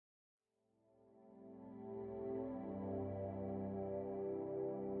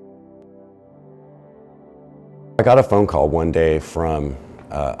I got a phone call one day from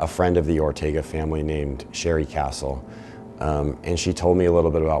a friend of the Ortega family named Sherry Castle, and she told me a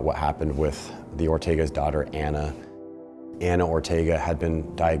little bit about what happened with the Ortega's daughter, Anna. Anna Ortega had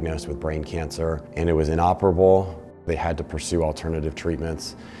been diagnosed with brain cancer, and it was inoperable. They had to pursue alternative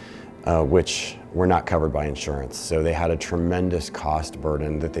treatments, which were not covered by insurance. So they had a tremendous cost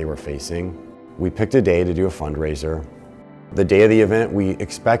burden that they were facing. We picked a day to do a fundraiser. The day of the event, we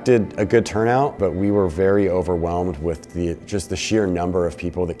expected a good turnout, but we were very overwhelmed with just the sheer number of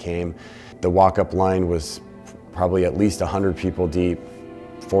people that came. The walk-up line was probably at least 100 people deep,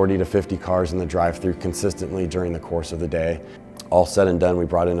 40 to 50 cars in the drive-thru consistently during the course of the day. All said and done, we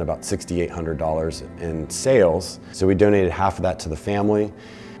brought in about $6,800 in sales. So we donated half of that to the family,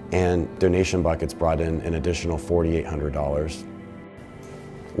 and donation buckets brought in an additional $4,800.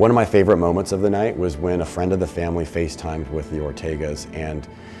 One of my favorite moments of the night was when a friend of the family FaceTimed with the Ortegas, and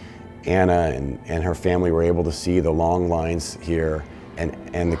Anna and her family were able to see the long lines here,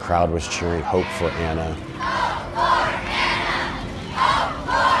 and the crowd was cheering hope for Anna. Hope for Anna! Hope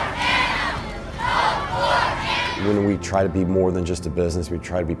for Anna! Hope for Anna! When we try to be more than just a business, we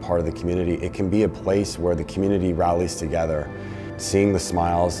try to be part of the community. It can be a place where the community rallies together. Seeing the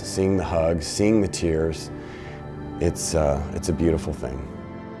smiles, seeing the hugs, seeing the tears, it's a beautiful thing.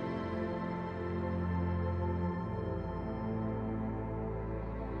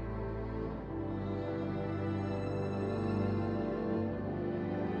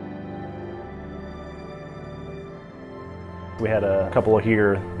 We had a couple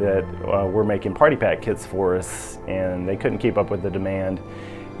here that were making party pack kits for us, and they couldn't keep up with the demand.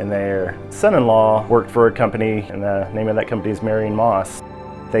 And their son-in-law worked for a company, and the name of that company is Mysterium.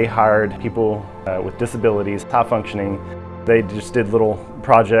 They hired people with disabilities, high functioning. They just did little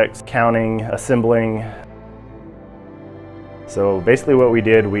projects, counting, assembling. So basically what we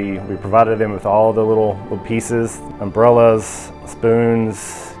did, we provided them with all the little pieces, umbrellas,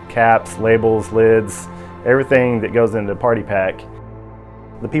 spoons, caps, labels, lids, everything that goes into a party pack.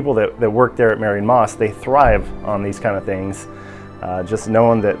 The people that work there at Mysterium, they thrive on these kind of things. Just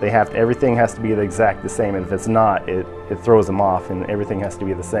knowing that everything has to be the exact same, and if it's not, it throws them off, and everything has to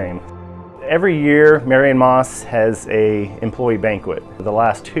be the same. Every year, Mysterium has an employee banquet. The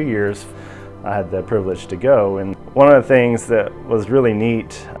last 2 years, I had the privilege to go, and one of the things that was really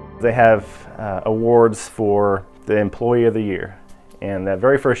neat, they have awards for the Employee of the Year. And that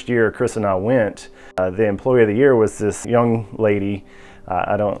very first year Chris and I went, the Employee of the Year was this young lady,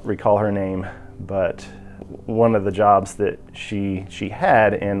 I don't recall her name, but one of the jobs that she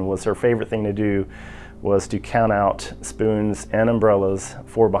had, and was her favorite thing to do, was to count out spoons and umbrellas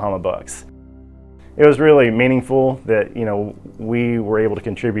for Bahama Bucks. It was really meaningful that, we were able to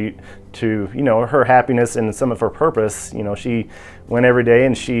contribute to, her happiness and some of her purpose. She went every day,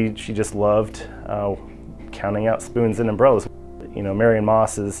 and she just loved counting out spoons and umbrellas. Mysterium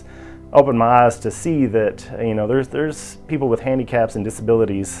has opened my eyes to see that, there's people with handicaps and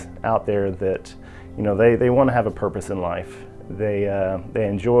disabilities out there that, they want to have a purpose in life. They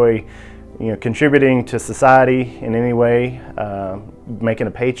enjoy, contributing to society in any way, making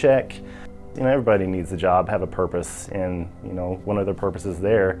a paycheck. Everybody needs a job, have a purpose, and, one of their purposes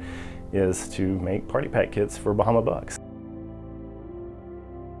there is to make party pack kits for Bahama Bucks.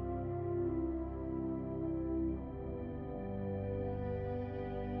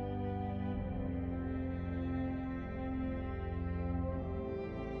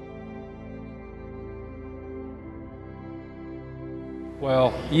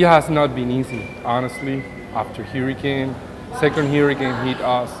 Well, it has not been easy, honestly. After second hurricane hit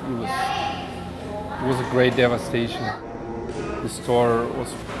us, it was a great devastation. The store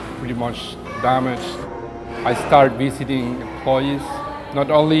was pretty much damaged. I started visiting employees, not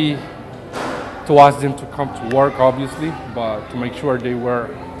only to ask them to come to work, obviously, but to make sure they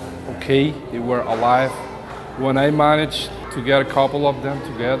were okay, they were alive. When I managed to get a couple of them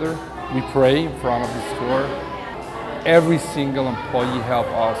together, we prayed in front of the store. Every single employee helped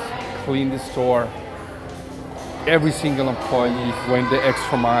us clean the store. Every single employee went the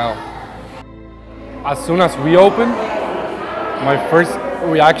extra mile. As soon as we opened, my first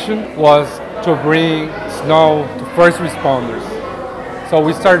reaction was to bring snow to first responders. So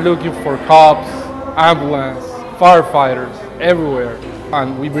we started looking for cops, ambulance, firefighters, everywhere,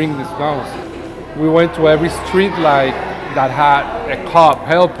 and we bring the snow. We went to every street light that had a cop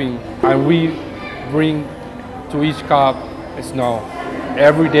helping, and we bring to each cop snow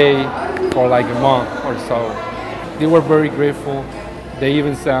every day for like a month or so. They were very grateful. They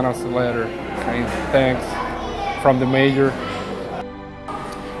even sent us a letter saying thanks from the mayor.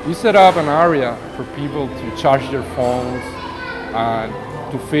 We set up an area for people to charge their phones and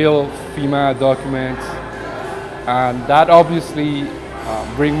to fill FEMA documents. and that obviously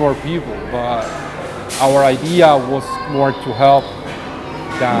bring more people, but our idea was more to help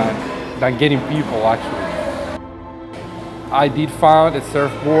than getting people actually. I did find a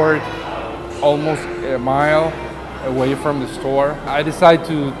surfboard almost a mile away from the store. I decided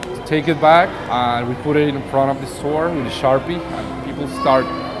to take it back and we put it in front of the store with a Sharpie, and people start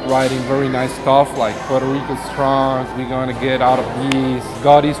writing very nice stuff like Puerto Rico strong, we're gonna get out of this,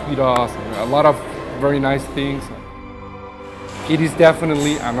 God is with us, a lot of very nice things. It is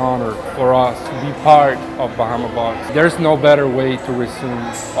definitely an honor for us to be part of Bahama Bucks. There's no better way to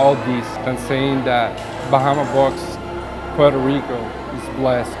resume all this than saying that Bahama Bucks Puerto Rico is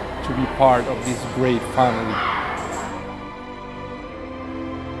blessed to be part of this great family.